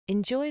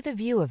Enjoy the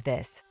view of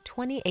this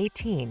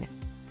 2018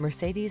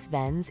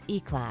 Mercedes-Benz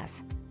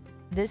E-Class.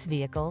 This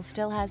vehicle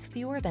still has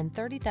fewer than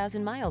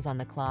 30,000 miles on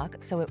the clock,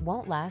 so it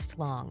won't last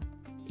long.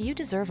 You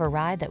deserve a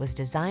ride that was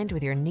designed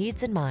with your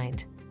needs in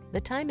mind.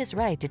 The time is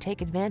right to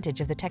take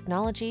advantage of the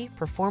technology,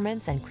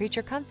 performance, and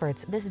creature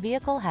comforts this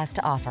vehicle has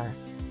to offer.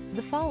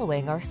 The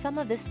following are some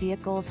of this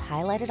vehicle's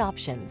highlighted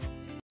options: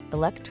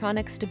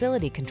 electronic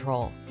stability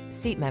control,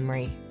 seat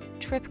memory,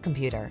 trip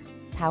computer,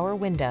 power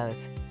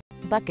windows,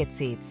 bucket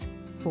seats,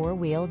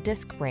 four-wheel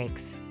disc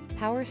brakes,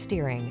 power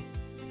steering.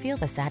 Feel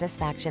the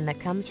satisfaction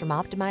that comes from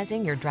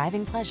optimizing your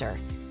driving pleasure.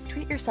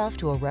 Treat yourself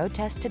to a road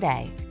test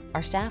today.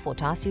 Our staff will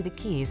toss you the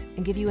keys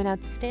and give you an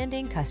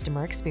outstanding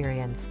customer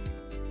experience.